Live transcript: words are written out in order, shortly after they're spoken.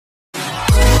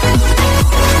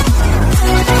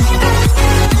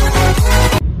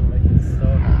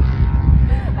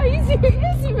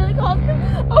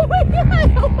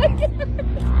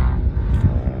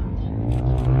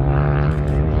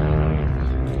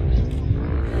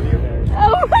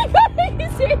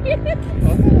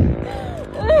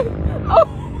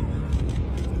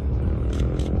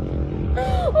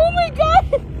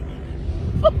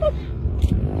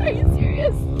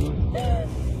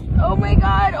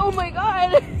Oh my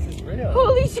god. This is real.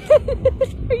 Holy shit.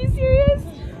 Are you serious?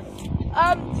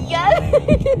 Yes.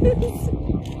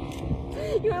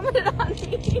 You want to put it on me?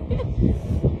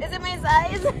 Is it my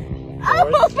size? Oh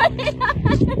my god.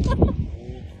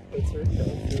 It's real.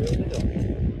 It's real.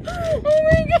 Oh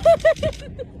my god.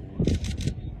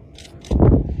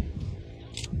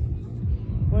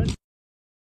 What?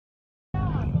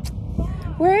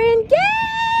 We're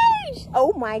engaged!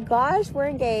 Oh my gosh, we're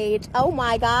engaged. Oh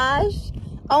my gosh.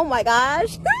 Oh my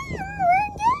gosh. We're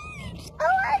engaged!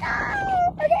 Oh my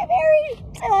god! We're getting married!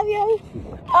 I love you.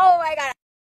 Oh my god.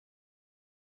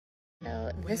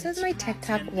 So this was my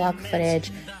TikTok vlog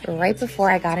footage right before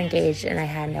I got engaged and I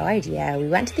had no idea. We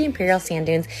went to the Imperial Sand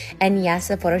Dunes and yes,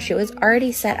 the photo shoot was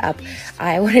already set up.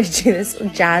 I wanted to do this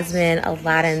Jasmine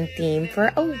Aladdin theme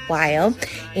for a while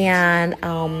and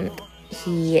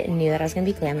he knew that I was going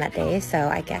to be glam that day, so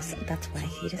I guess that's why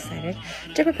he decided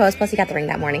to propose. Plus, he got the ring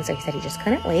that morning, so he said he just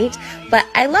couldn't wait. But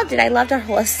I loved it. I loved our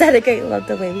whole aesthetic. I loved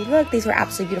the way we looked. These were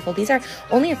absolutely beautiful. These are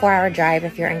only a 4-hour drive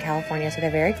if you're in California, so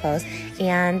they're very close.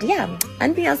 And yeah,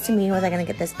 unbeknownst to me was I going to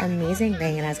get this amazing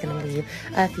ring, and I was going to leave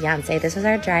a fiance. This was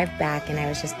our drive back, and I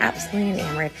was just absolutely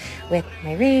enamored with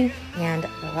my ring and the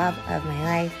love of my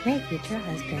life, my future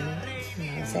husband.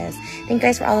 Moses. Thank you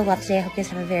guys for all the love today. I hope you guys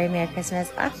have a very Merry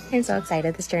Christmas. I'm so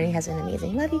excited. This journey has been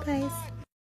amazing. Love you guys.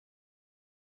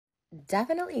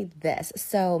 Definitely this.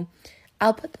 So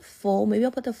I'll put the full, maybe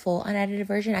I'll put the full unedited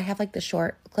version. I have like the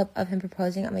short clip of him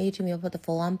proposing on my YouTube. Maybe I'll put the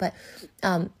full on. But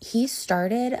he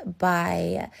started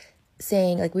by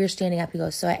saying, like, we were standing up, he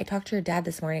goes, so I talked to your dad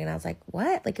this morning, and I was like,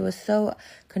 what? Like, it was so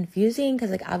confusing, because,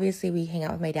 like, obviously we hang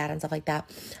out with my dad and stuff like that,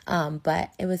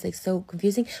 but it was, like, so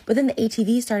confusing, but then the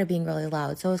ATV started being really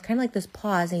loud, so it was kind of like this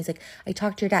pause, and he's like, I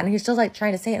talked to your dad, and he's still, like,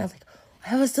 trying to say it, and I was like,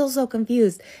 I was still so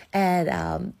confused,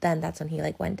 and then that's when he,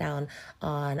 like, went down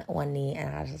on one knee,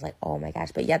 and I was just like, oh my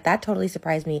gosh, but yeah, that totally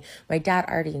surprised me. My dad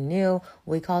already knew.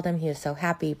 We called him, he was so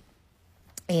happy,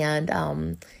 and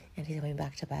he's going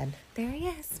back to bed. There he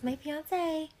is, my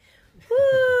fiance.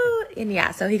 Woo! And yeah,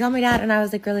 so he called my dad, and I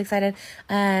was like really excited,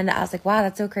 and I was like, wow,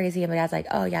 that's so crazy. And my dad's like,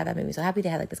 oh yeah, that made me so happy. They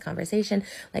had like this conversation,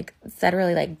 like said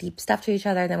really like deep stuff to each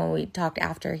other. And then when we talked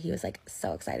after, he was like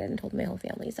so excited and told my whole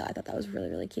family. So I thought that was really,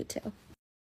 really cute too.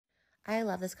 I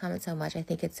love this comment so much. I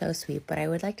think it's so sweet, but I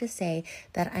would like to say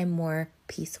that I'm more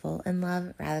peaceful in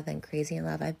love rather than crazy in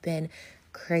love. I've been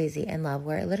crazy in love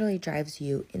where it literally drives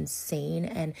you insane,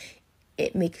 and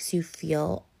it makes you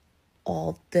feel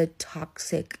all the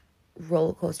toxic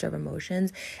roller coaster of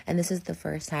emotions. And this is the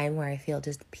first time where I feel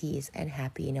just peace and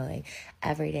happy, knowing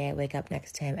every day I wake up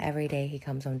next to him, every day he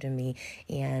comes home to me,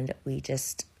 and we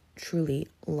just truly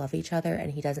love each other,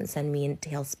 and he doesn't send me in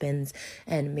tailspins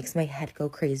and makes my head go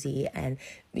crazy and,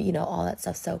 you know, all that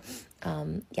stuff. So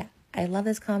yeah, I love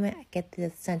this comment. I get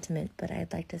the sentiment, but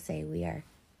I'd like to say we are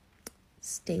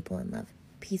stable in love,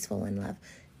 peaceful in love,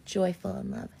 joyful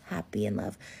in love, happy in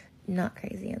love, not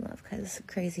crazy in love, because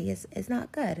crazy is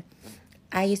not good.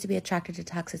 I used to be attracted to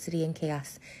toxicity and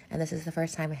chaos, and this is the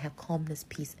first time I have calmness,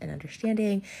 peace, and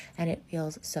understanding, and it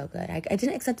feels so good. I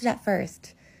didn't accept it at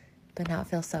first, but now it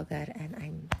feels so good, and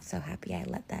I'm so happy I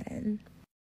let that in.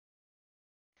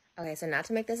 Okay, so not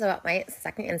to make this about my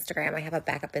second Instagram, I have a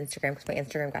backup Instagram because my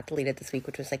Instagram got deleted this week,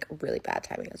 which was like really bad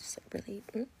timing. I was just like, really?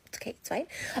 It's okay, it's fine.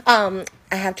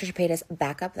 I have Trishapaytas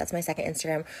backup. That's my second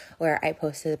Instagram where I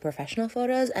posted the professional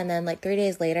photos, and then like 3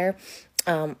 days later,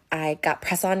 I got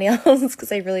press-on nails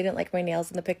because I really didn't like my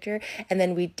nails in the picture. And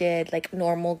then we did like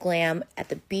normal glam at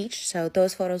the beach. So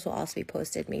those photos will also be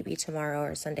posted maybe tomorrow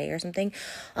or Sunday or something.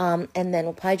 And then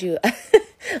we'll probably do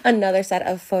another set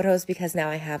of photos because now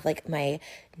I have like my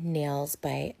nails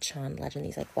by Sean Legend,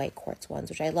 these like white quartz ones,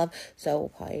 which I love. So we'll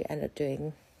probably end up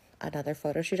doing another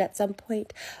photo shoot at some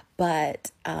point, but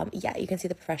yeah, you can see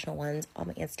the professional ones on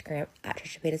my Instagram at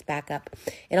Trishapaytas backup.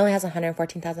 It only has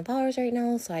 114,000 followers right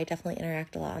now, so I definitely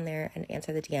interact a lot on there and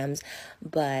answer the DMs,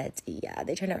 but yeah,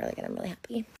 they turned out really good. I'm really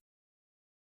happy.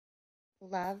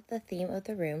 Love the theme of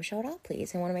the room. Show it all,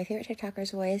 please. And one of my favorite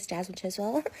TikTokers' voice, Jasmine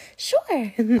Chiswell.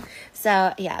 Sure.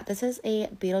 So yeah, this is a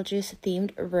Beetlejuice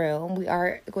themed room. We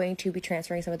are going to be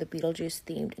transferring some of the Beetlejuice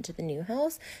themed into the new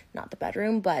house, not the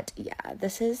bedroom, but yeah,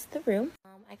 this is the room.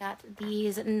 I got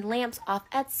these lamps off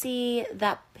Etsy,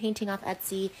 that painting off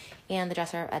Etsy, and the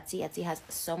dresser off Etsy. Etsy has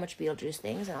so much Beetlejuice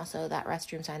things, and also that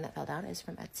restroom sign that fell down is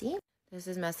from Etsy. This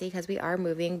is messy because we are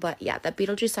moving, but yeah, that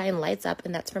Beetlejuice sign lights up,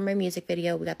 and that's from my music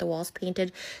video. We got the walls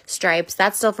painted stripes.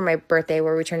 That's still for my birthday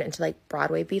where we turned it into like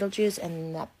Broadway Beetlejuice,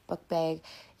 and that book bag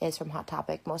is from Hot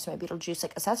Topic. Most of my Beetlejuice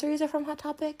like accessories are from Hot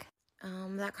Topic.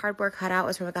 That cardboard cutout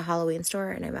was from like a Halloween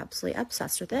store, and I'm absolutely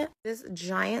obsessed with it. This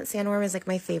giant sandworm is like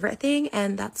my favorite thing,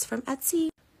 and that's from Etsy.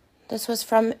 This was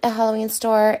from a Halloween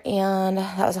store, and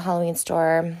that was a Halloween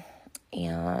store,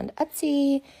 and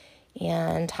Etsy,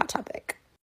 and Hot Topic.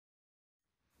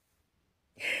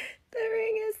 The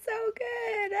ring is so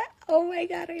good. Oh my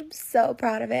God, I'm so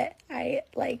proud of it.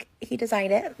 He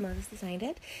designed it. Moses designed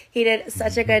it. He did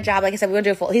such a good job. Like I said, we're going to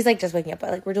do a full, he's like just waking up,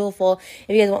 but like we're doing a full,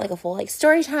 if you guys want like a full like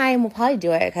story time, we'll probably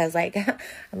do it because like,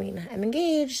 I mean, I'm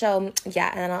engaged. So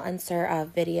yeah, and then I'll insert a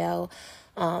video,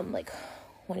 like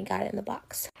when he got it in the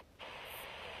box.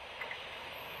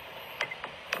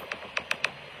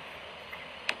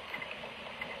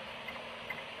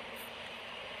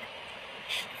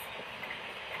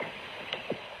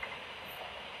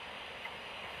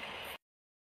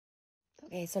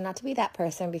 Okay, so not to be that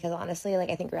person because honestly, like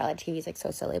I think reality TV is like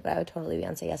so silly, but I would totally be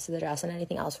on Say Yes to the Dress and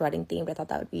anything else wedding themed. I thought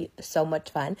that would be so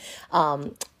much fun.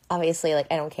 Obviously, like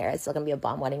I don't care. It's still gonna be a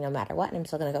bomb wedding no matter what, and I'm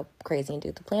still gonna go crazy and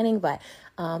do the planning. But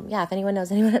yeah, if anyone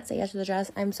knows anyone that Say Yes to the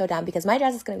Dress, I'm so down because my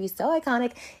dress is gonna be so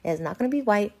iconic. It is not gonna be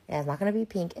white. It is not gonna be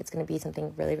pink. It's gonna be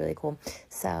something really, really cool.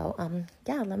 So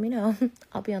yeah, let me know.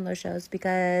 I'll be on those shows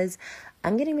because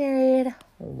I'm getting married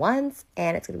once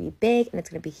and it's going to be big and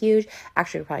it's going to be huge.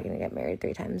 Actually, we're probably going to get married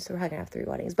 3 times. So we're probably going to have 3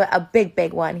 weddings, but a big,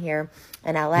 big one here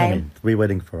in LA. I mean, 3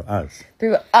 weddings for us.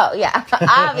 Oh yeah,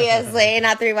 obviously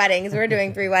not 3 weddings. We're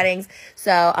doing 3 weddings.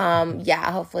 So,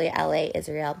 yeah, hopefully LA,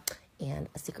 Israel, and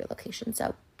a secret location.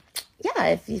 So yeah,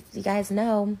 if you guys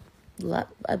know,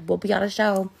 we'll be on a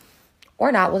show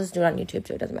or not. We'll just do it on YouTube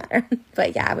too. It doesn't matter.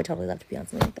 But yeah, I would totally love to be on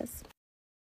something like this.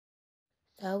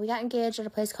 So we got engaged at a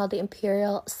place called the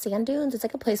Imperial Sand Dunes. It's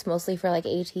like a place mostly for like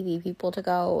ATV people to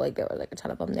go. Like there were like a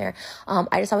ton of them there.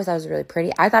 I just always thought it was really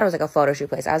pretty. I thought it was like a photo shoot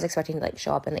place. I was expecting to like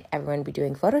show up and like everyone be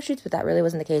doing photo shoots, but that really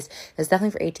wasn't the case. It's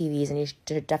definitely for ATVs, and you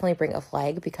should definitely bring a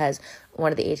flag because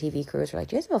one of the ATV crews were like,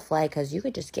 "Do you guys have a flag? Because you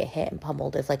could just get hit and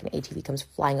pummeled if like an ATV comes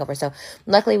flying over." So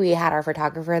luckily we had our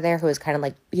photographer there who was kind of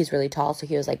like, he's really tall, so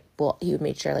he was like, well, he would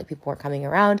make sure like people weren't coming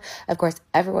around. Of course,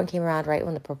 everyone came around right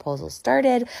when the proposal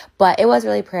started, but it was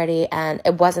really pretty and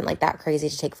it wasn't like that crazy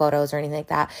to take photos or anything like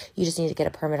that. You just need to get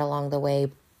a permit along the way.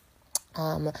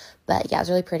 But yeah, it was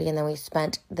really pretty. And then we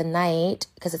spent the night,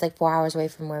 because it's like 4 hours away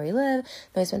from where we live,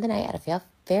 then we spent the night at a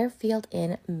Fairfield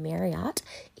Inn Marriott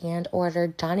and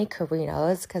ordered Johnny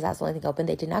Carino's because that's the only thing open.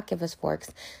 They did not give us forks.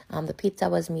 The pizza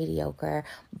was mediocre,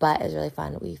 but it was really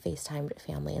fun. We FaceTimed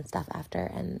family and stuff after,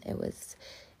 and it was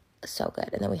so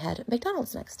good. And then we had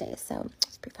McDonald's the next day, so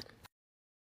it's pretty fun.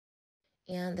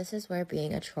 And this is where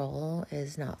being a troll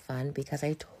is not fun because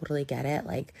I totally get it.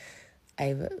 Like,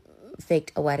 I've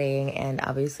faked a wedding and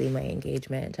obviously my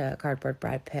engagement to cardboard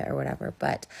Brad Pitt or whatever.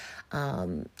 But,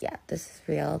 yeah, this is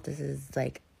real. This is,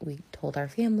 like, we told our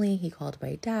family. He called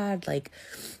my dad. Like,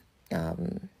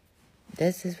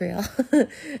 this is real. Yeah,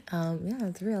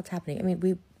 it's real. It's happening. I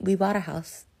mean, we bought a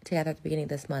house together at the beginning of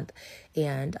this month.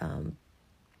 And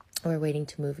we're waiting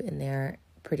to move in there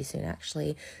pretty soon,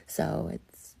 actually. So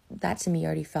that to me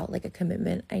already felt like a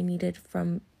commitment I needed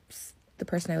from the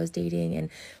person I was dating, and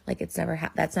like that's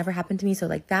never happened to me. So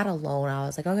like that alone, I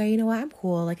was like, okay, you know what, I'm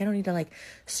cool. Like I don't need to like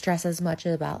stress as much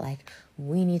about like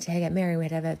we need to get married, we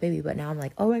had to have a baby. But now I'm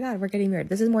like, oh my God, we're getting married.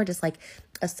 This is more just like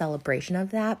a celebration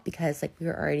of that because like we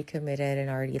were already committed and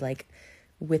already like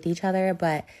with each other,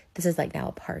 but this is like now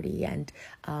a party. And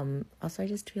also I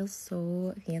just feel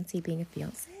so fancy being a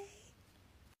fiance.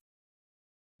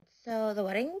 So the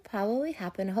wedding will probably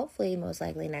happen, hopefully, most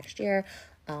likely next year.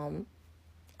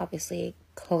 Obviously,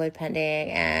 COVID pending,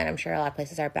 and I'm sure a lot of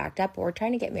places are backed up. But we're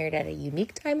trying to get married at a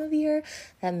unique time of year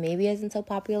that maybe isn't so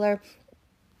popular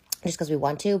just because we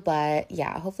want to. But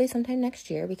yeah, hopefully sometime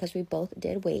next year because we both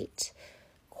did wait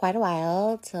quite a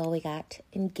while till we got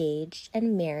engaged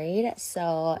and married.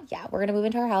 So yeah, we're going to move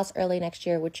into our house early next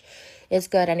year, which is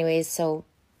good anyways. So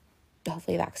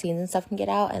hopefully vaccines and stuff can get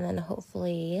out, and then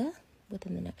hopefully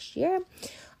within the next year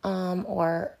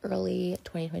or early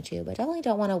 2022, but definitely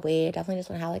don't want to wait. Definitely just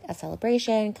want to have like a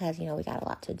celebration because you know we got a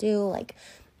lot to do, like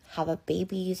have a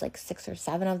babies, like 6 or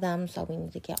 7 of them, so we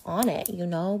need to get on it. You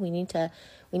know, we need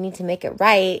to make it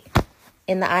right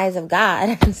in the eyes of God.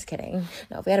 I'm just kidding.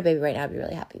 No, if we had a baby right now I'd be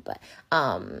really happy. But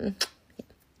yeah,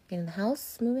 getting the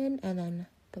house, moving, and then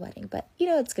the wedding. But you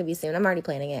know it's gonna be soon. I'm already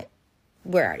planning it.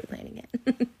 We're already planning it.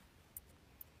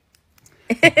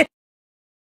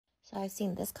 So I've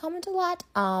seen this comment a lot.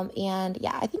 And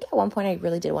yeah, I think at one point I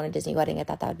really did want a Disney wedding. I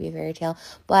thought that would be a fairy tale.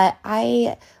 But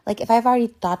I, like, if I've already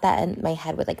thought that in my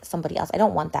head with, like, somebody else, I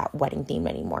don't want that wedding theme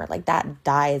anymore. Like, that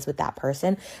dies with that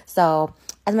person. So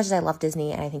as much as I love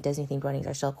Disney and I think Disney themed weddings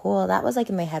are still cool, that was, like,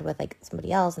 in my head with, like,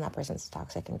 somebody else and that person's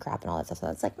toxic and crap and all that stuff. So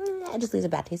it's like, it just leaves a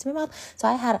bad taste in my mouth. So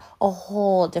I had a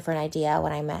whole different idea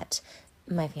when I met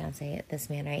my fiance, this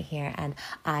man right here, and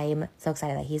I'm so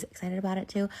excited that he's excited about it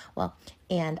too. Well,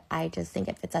 and I just think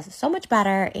it fits us so much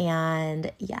better.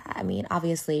 And yeah, I mean,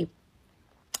 obviously,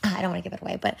 I don't want to give it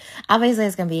away, but obviously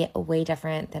it's going to be way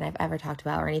different than I've ever talked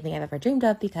about or anything I've ever dreamed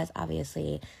of, because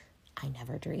obviously I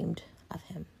never dreamed of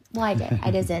him. Well, I did.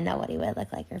 I just didn't know what he would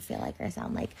look like or feel like or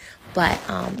sound like. But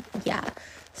yeah.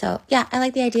 So yeah, I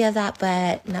like the idea of that,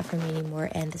 but not for me anymore.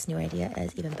 And this new idea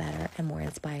is even better and more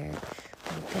inspired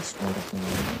by this wonderful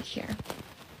man right here.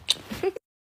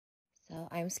 So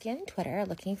I'm scanning Twitter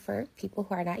looking for people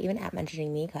who are not even at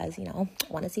mentioning me, because, you know,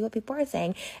 I want to see what people are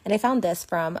saying. And I found this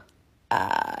from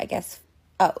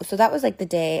so that was like the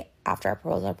day after our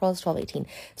proposal. Our proposal was 12/18.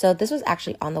 So this was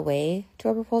actually on the way to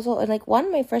our proposal. And like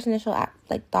my first initial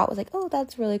thought was like, oh,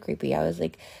 that's really creepy. I was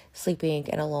like sleeping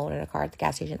and alone in a car at the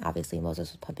gas station. Obviously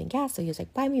Moses was pumping gas, so he was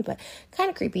like by me, but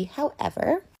kind of creepy.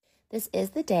 However, this is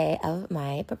the day of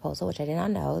my proposal, which I did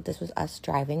not know. This was us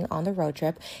driving on the road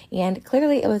trip. And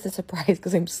clearly it was a surprise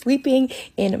because I'm sleeping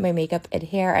in my makeup and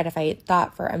hair. And if I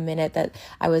thought for a minute that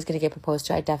I was going to get proposed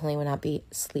to, I definitely would not be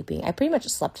sleeping. I pretty much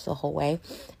slept the whole way.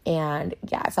 And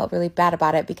yeah, I felt really bad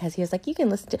about it because he was like, you can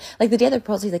listen to, like the day of the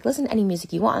proposal, he's like, listen to any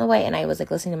music you want on the way. And I was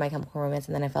like listening to My Chemical Romance,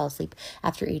 and then I fell asleep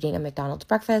after eating a McDonald's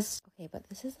breakfast. Okay, but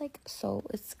this is like, so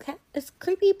it's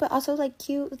creepy, but also like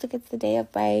cute. It's like, it's the day of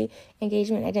my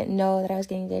engagement. I didn't know that I was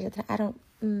getting engaged at the time. I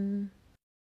don't,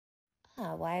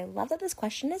 well, I love that this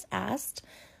question is asked.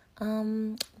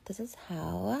 This is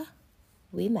how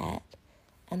we met,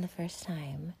 and the first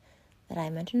time that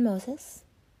I mentioned Moses,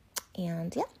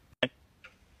 and yeah.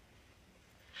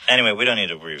 Anyway, we don't need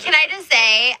to read. Can I just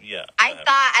say, Yeah. I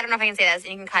don't know if I can say this,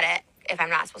 and you can cut it if I'm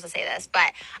not supposed to say this,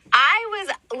 but I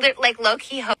was like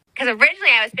low-key because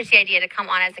originally I was pitched the idea to come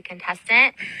on as a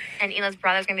contestant, and Ela's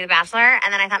brother's going to be the Bachelor,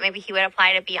 and then I thought maybe he would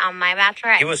apply to be on my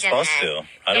Bachelor. He was supposed to.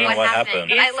 I don't know what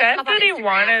happened. He said that he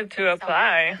wanted to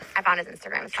apply. So I found his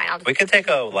Instagram. It's fine. We could take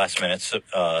a last-minute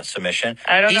submission.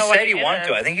 I don't know what he said he he wanted is.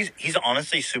 to. I think he's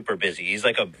honestly super busy. He's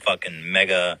like a fucking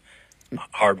mega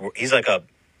hard. He's like a.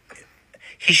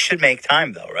 He should make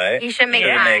time though, right? He should make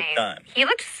time. He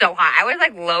looked so hot. I was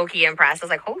like low-key impressed. I was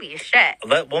like, holy shit.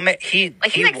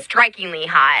 He's like strikingly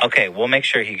hot. Okay, we'll make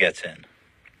sure he gets in.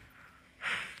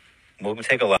 We'll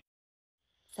take a look.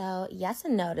 So yes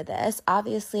and no to this.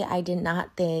 Obviously, I did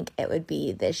not think it would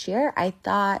be this year. I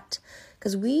thought,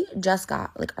 because we just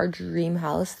got like our dream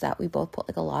house that we both put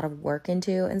like a lot of work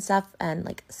into and stuff, and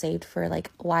like saved for like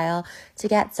a while to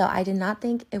get. So I did not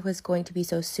think it was going to be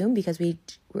so soon, because we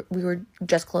were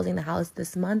just closing the house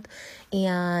this month.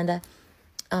 And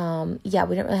yeah,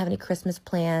 we didn't really have any Christmas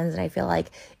plans, and I feel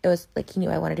like it was like he knew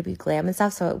I wanted to be glam and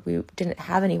stuff, so we didn't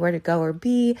have anywhere to go or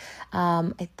be.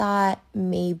 I thought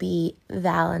maybe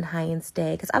Valentine's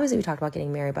Day, because obviously we talked about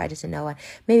getting married, but I just didn't know when.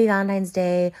 Maybe Valentine's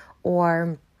Day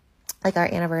or like our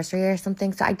anniversary or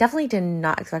something. So I definitely did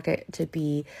not expect it to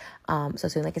be so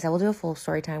soon. Like I said, we'll do a full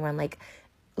story time on like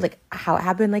how it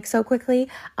happened like so quickly,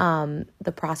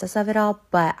 the process of it all.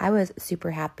 But I was super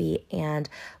happy, and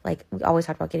like we always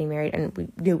talked about getting married, and we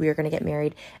knew we were going to get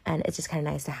married, and it's just kind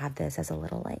of nice to have this as a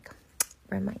little like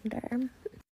reminder.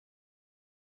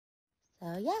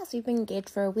 So yeah, so we've been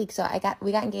engaged for a week. So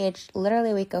we got engaged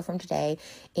literally a week ago from today,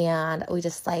 and we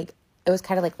just like, it was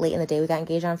kind of like late in the day. We got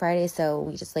engaged on Friday, so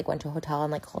we just like went to a hotel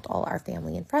and like called all our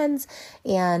family and friends,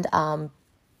 and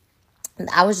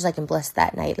I was just like in bliss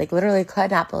that night. Like literally could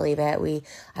not believe it.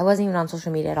 I wasn't even on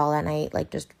social media at all that night,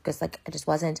 like just because like I just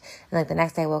wasn't. And like the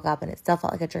next day I woke up and it still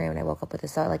felt like a dream, and I woke up with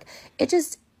this. So like it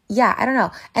just, yeah, I don't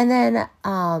know. And then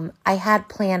I had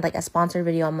planned like a sponsored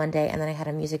video on Monday, and then I had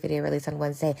a music video released on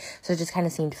Wednesday. So it just kind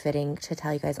of seemed fitting to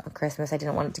tell you guys on Christmas. I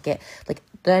didn't want it to get like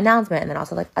the announcement and then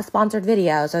also like a sponsored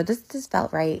video. So this just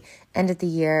felt right. End of the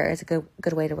year. It's a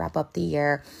good way to wrap up the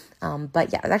year.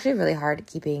 But yeah, it was actually really hard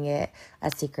keeping it a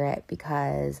secret,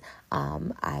 because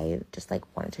I just like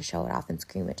wanted to show it off and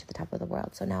scream it to the top of the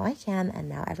world. So now I can, and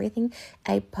now everything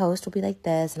I post will be like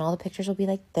this, and all the pictures will be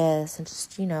like this, and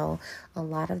just, you know, a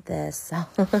lot of this. So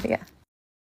yeah.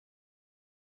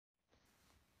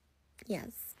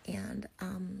 Yes, and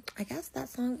I guess that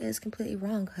song is completely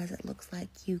wrong, because it looks like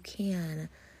you can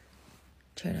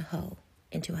turn a hoe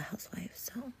into a housewife.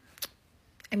 So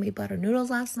I made butter noodles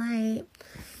last night.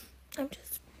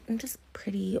 I'm just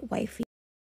pretty wifey.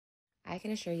 I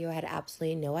can assure you I had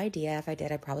absolutely no idea. If I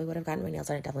did, I probably would have gotten my nails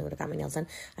done. I definitely would have got my nails done.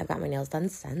 I've got my nails done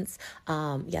since.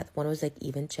 Yeah, one was like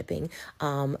even chipping.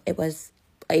 It was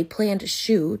a planned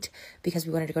shoot because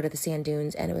we wanted to go to the sand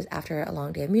dunes, and it was after a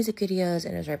long day of music videos,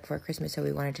 and it was right before Christmas, so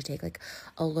we wanted to take like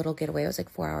a little getaway. It was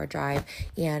like 4-hour drive,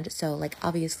 and so like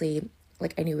obviously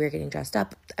like, I knew we were getting dressed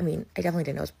up. I mean, I definitely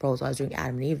didn't know it was a proposal. I was doing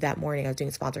Adam and Eve that morning. I was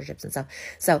doing sponsorships and stuff.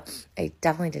 So I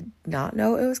definitely did not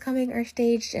know it was coming or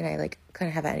staged. And I, like,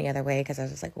 couldn't have it any other way because I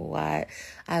was just like, what?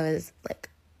 I was, like,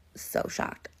 so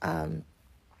shocked.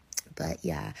 But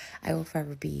yeah, I will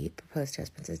forever be proposed to as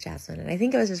Princess Jasmine. And I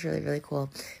think it was just really, really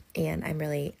cool. And I'm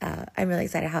really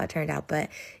excited how it turned out. But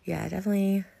yeah,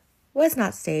 definitely was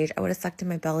not staged. I would have sucked in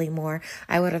my belly more.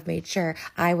 I would have made sure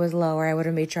I was lower. I would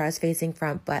have made sure I was facing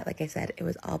front. But like I said, it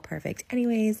was all perfect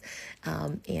anyways.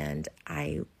 And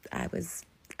I was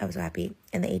so happy.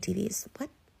 And the ATVs. What?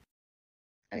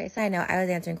 Okay, side note, I was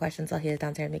answering questions while he was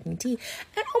downstairs making tea.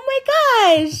 And oh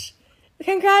my gosh!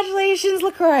 Congratulations,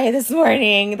 LaCroix, this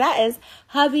morning. That is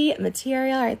hubby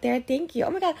material right there. Thank you.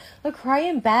 Oh my God, LaCroix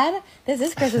in bed? This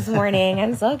is Christmas morning.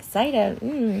 I'm so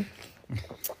excited.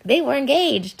 They were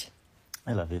engaged.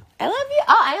 I love you. I love you.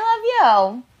 Oh, I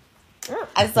love you.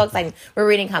 I'm so excited. We're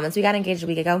reading comments. We got engaged a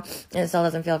week ago, and it still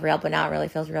doesn't feel real, but now it really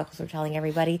feels real because we're telling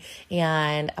everybody.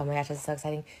 And oh my gosh, this is so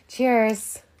exciting.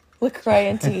 Cheers. LaCroix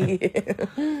and tea.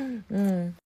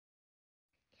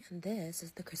 And this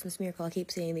is the Christmas miracle. I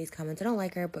keep seeing these comments. I don't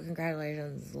like her, but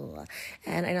congratulations.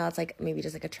 And I know it's like maybe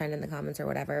just like a trend in the comments or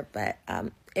whatever, but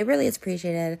it really is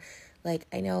appreciated. Like,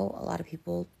 I know a lot of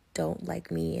people don't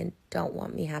like me and don't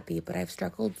want me happy, but I've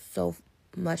struggled so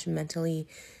much mentally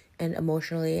and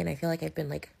emotionally, and I feel like I've been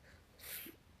like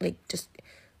just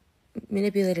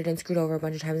manipulated and screwed over a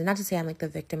bunch of times. And not to say I'm like the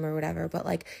victim or whatever, but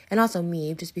like, and also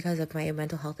me, just because of my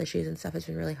mental health issues and stuff, it's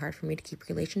been really hard for me to keep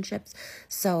relationships.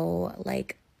 So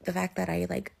like, the fact that I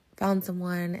like found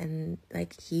someone and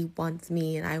like he wants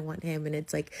me and I want him, and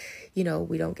it's like, you know,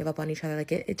 we don't give up on each other.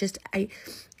 Like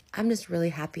I'm just really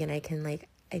happy, and I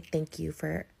thank you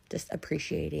for just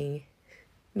appreciating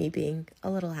me being a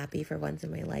little happy for once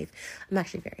in my life. I'm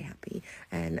actually very happy,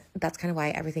 and that's kind of why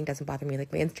everything doesn't bother me.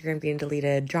 Like my Instagram being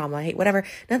deleted, drama, hate, whatever,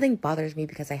 nothing bothers me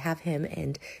because I have him.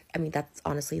 And I mean, that's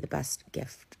honestly the best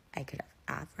gift I could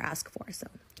ever ask for. So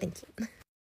thank you.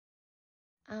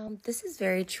 This is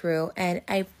very true, and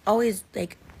I've always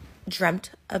like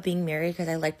dreamt of being married because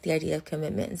I liked the idea of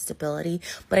commitment and stability,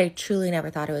 but I truly never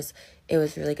thought it was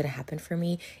really going to happen for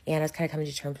me. And I was kind of coming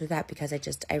to terms with that because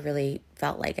I really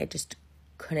felt like I just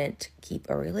couldn't keep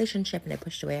a relationship, and I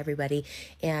pushed away everybody.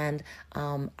 And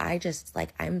I just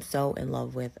like, I'm so in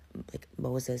love with like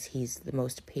Moses. He's the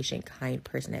most patient, kind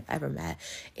person I've ever met,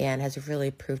 and has really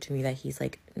proved to me that he's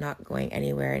like not going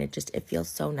anywhere, and it feels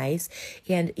so nice.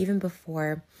 And even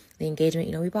before the engagement,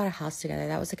 you know, we bought a house together.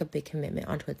 That was like a big commitment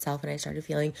onto itself, and I started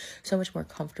feeling so much more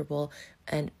comfortable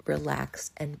and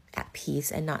relaxed and at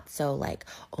peace, and not so like,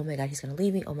 oh my God, he's gonna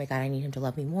leave me, oh my God, I need him to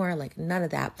love me more, like none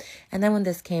of that. And then when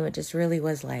this came, it just really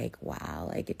was like, wow,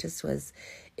 like it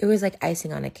was like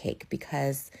icing on a cake,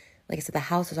 because like I said, the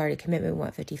house was already a commitment. We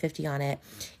went 50-50 on it,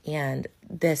 and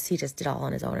this, he just did all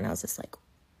on his own, and I was just like,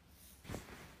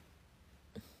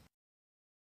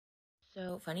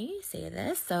 so funny you say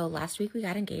this. So last week we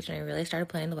got engaged, and I really started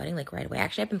planning the wedding like right away.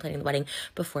 Actually, I've been planning the wedding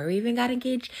before we even got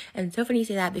engaged. And so funny you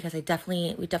say that, because we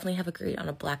definitely have agreed on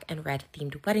a black and red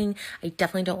themed wedding. I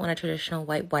definitely don't want a traditional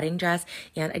white wedding dress,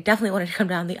 and I definitely wanted to come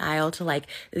down the aisle to like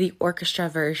the orchestra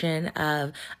version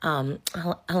of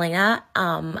Helena.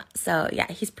 So yeah,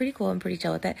 he's pretty cool and pretty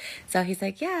chill with it. So he's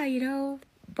like, yeah, you know,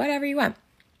 whatever you want.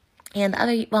 And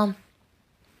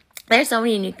there's so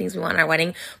many unique things we want in our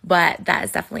wedding, but that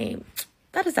is definitely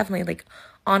like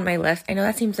on my list. I know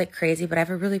that seems like crazy, but I have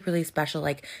a really, really special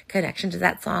like connection to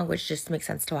that song, which just makes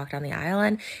sense to walk down the aisle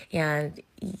in. And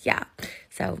yeah,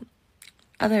 so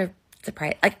other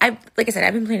surprise, like I said,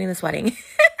 I've been planning this wedding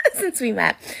since we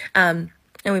met, and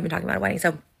we've been talking about a wedding.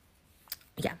 So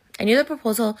yeah, I knew the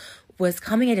proposal was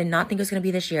coming. I did not think it was going to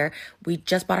be this year. We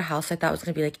just bought a house, so I thought it was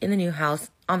going to be like in the new house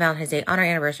on Valentine's Day on our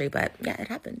anniversary, but yeah, it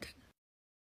happened.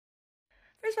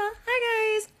 First of all,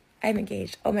 hi guys. I'm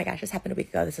engaged. Oh my gosh, this happened a week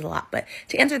ago. This is a lot. But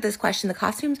to answer this question, the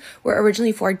costumes were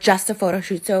originally for just a photo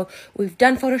shoot. So we've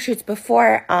done photo shoots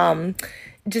before,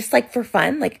 just like for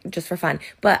fun,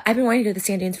 But I've been wanting to do the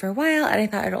sand dunes for a while, and I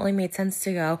thought it only made sense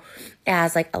to go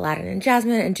as like Aladdin and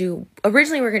Jasmine, and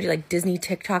originally we were going to do like Disney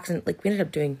TikToks, and like we ended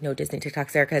up doing no Disney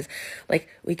TikToks there because like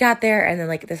we got there and then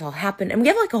like this all happened, and we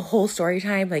have like a whole story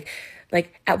time. Like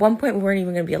at one point we weren't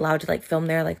even going to be allowed to like film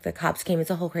there. Like the cops came. It's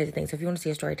a whole crazy thing. So if you want to see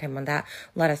a story time on that,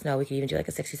 let us know. We could even do like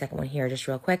a 60-second one here just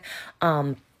real quick.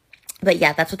 But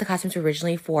yeah, that's what the costumes were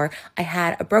originally for. I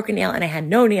had a broken nail and I had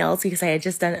no nails because I had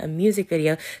just done a music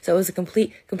video. So it was a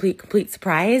complete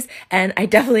surprise. And I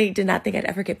definitely did not think I'd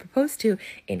ever get proposed to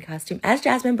in costume as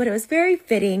Jasmine, but it was very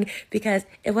fitting because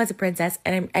it was a princess.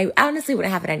 And I honestly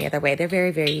wouldn't have it any other way. They're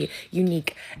very, very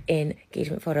unique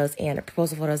engagement photos and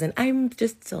proposal photos. And I'm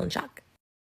just still in shock.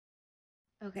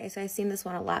 Okay, so I've seen this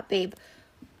one a lot, babe.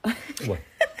 What?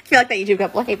 I feel like that YouTube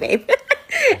couple. Hey, babe.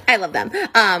 I love them.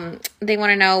 They want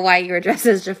to know why you were dressed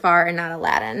as Jafar and not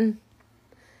Aladdin.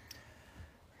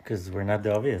 Because we're not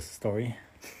the obvious story.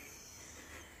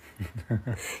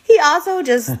 He also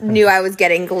just knew I was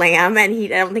getting glam, and I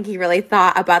don't think he really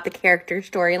thought about the character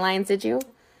storylines, did you?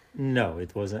 No,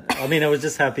 it wasn't. I mean, I was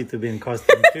just happy to be in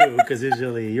costume too, because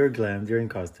usually you're glammed, you're in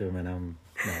costume, and I'm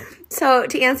not. So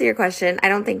to answer your question, I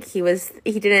don't think he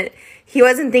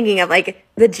wasn't thinking of like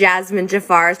the Jasmine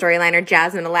Jafar storyline or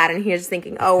Jasmine Aladdin. He was just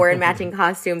thinking, oh, we're in matching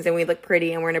costumes and we look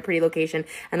pretty and we're in a pretty location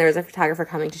and there was a photographer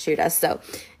coming to shoot us. So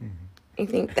I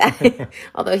think that,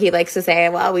 although he likes to say,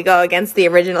 well, we go against the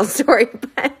original story,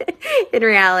 but in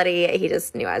reality, he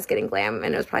just knew I was getting glam,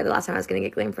 and it was probably the last time I was going to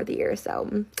get glam for the year.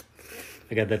 So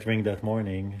I got that ring that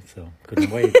morning, so couldn't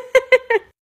wait.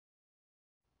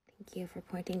 thank you for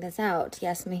pointing this out.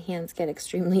 Yes, my hands get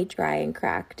extremely dry and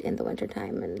cracked in the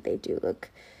wintertime, and they do look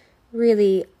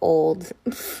really old.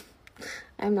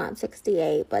 I'm not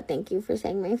 68, but thank you for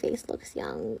saying my face looks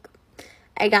young.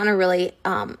 I got a really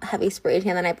heavy spray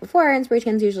tan the night before, and spray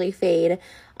tans usually fade,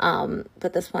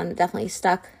 but this one definitely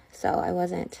stuck, so I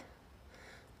wasn't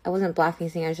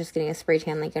blackfacing. I was just getting a spray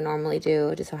tan like I normally do.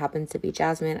 It just so happens to be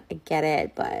Jasmine. I get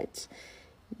it, but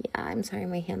yeah, I'm sorry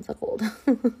my hands look old.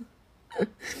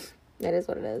 That is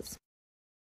what it is.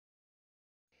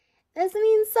 This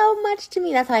means so much to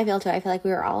me. That's how I feel too. I feel like we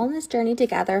were all on this journey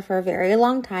together for a very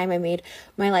long time. I made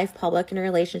my life public and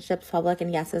relationships public.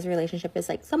 And yes, this relationship is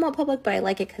like somewhat public, but I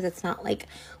like it because it's not like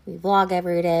we vlog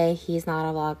every day. He's not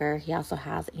a vlogger. He also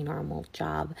has a normal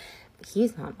job.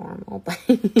 He's not normal, but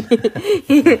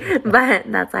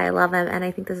but that's why I love him. And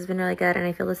I think this has been really good. And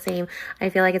I feel the same.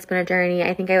 I feel like it's been a journey.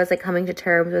 I think I was like coming to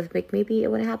terms with like maybe it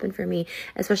would happen for me,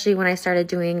 especially when I started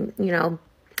doing,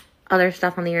 other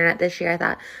stuff on the internet this year. I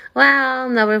thought, well,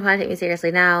 nobody will probably take me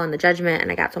seriously now, and the judgment,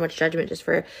 and I got so much judgment just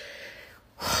for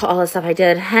all the stuff I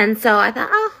did. And so I thought,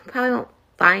 oh, probably won't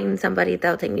find somebody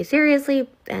that'll take me seriously,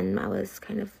 and I was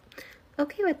kind of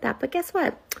okay with that. But guess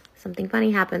what? Something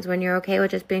funny happens when you're okay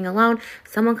with just being alone.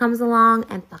 Someone comes along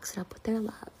and fucks it up with their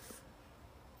love.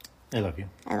 I love you.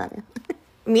 I love you.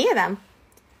 Me or them?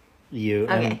 You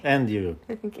Okay. and you.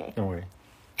 Okay. Don't worry.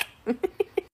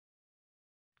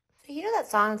 You know that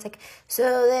song? It's like,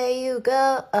 so there you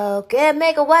go. Oh, can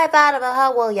make a wife out of a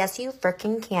hoe. Well, yes, you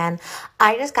freaking can.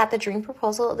 I just got the dream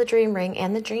proposal, the dream ring,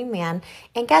 and the dream man.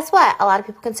 And guess what? A lot of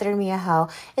people consider me a hoe.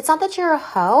 It's not that you're a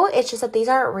hoe. It's just that these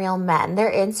aren't real men.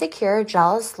 They're insecure,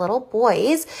 jealous little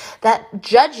boys that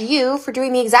judge you for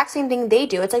doing the exact same thing they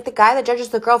do. It's like the guy that judges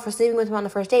the girl for sleeping with him on the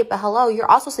first date. But hello,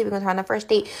 you're also sleeping with her on the first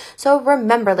date. So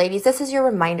remember, ladies, this is your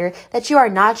reminder that you are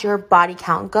not your body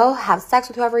count. Go have sex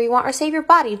with whoever you want or save your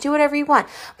body. Do whatever you want.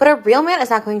 But a real man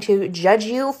is not going to judge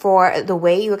you for the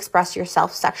way you express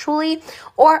yourself sexually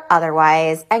or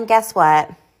otherwise. And guess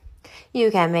what? You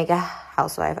can make a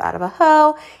housewife out of a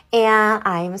hoe. And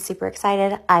I'm super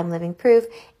excited. I'm living proof.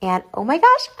 And oh my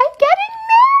gosh, I'm getting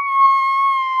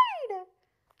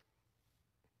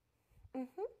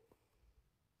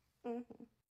married!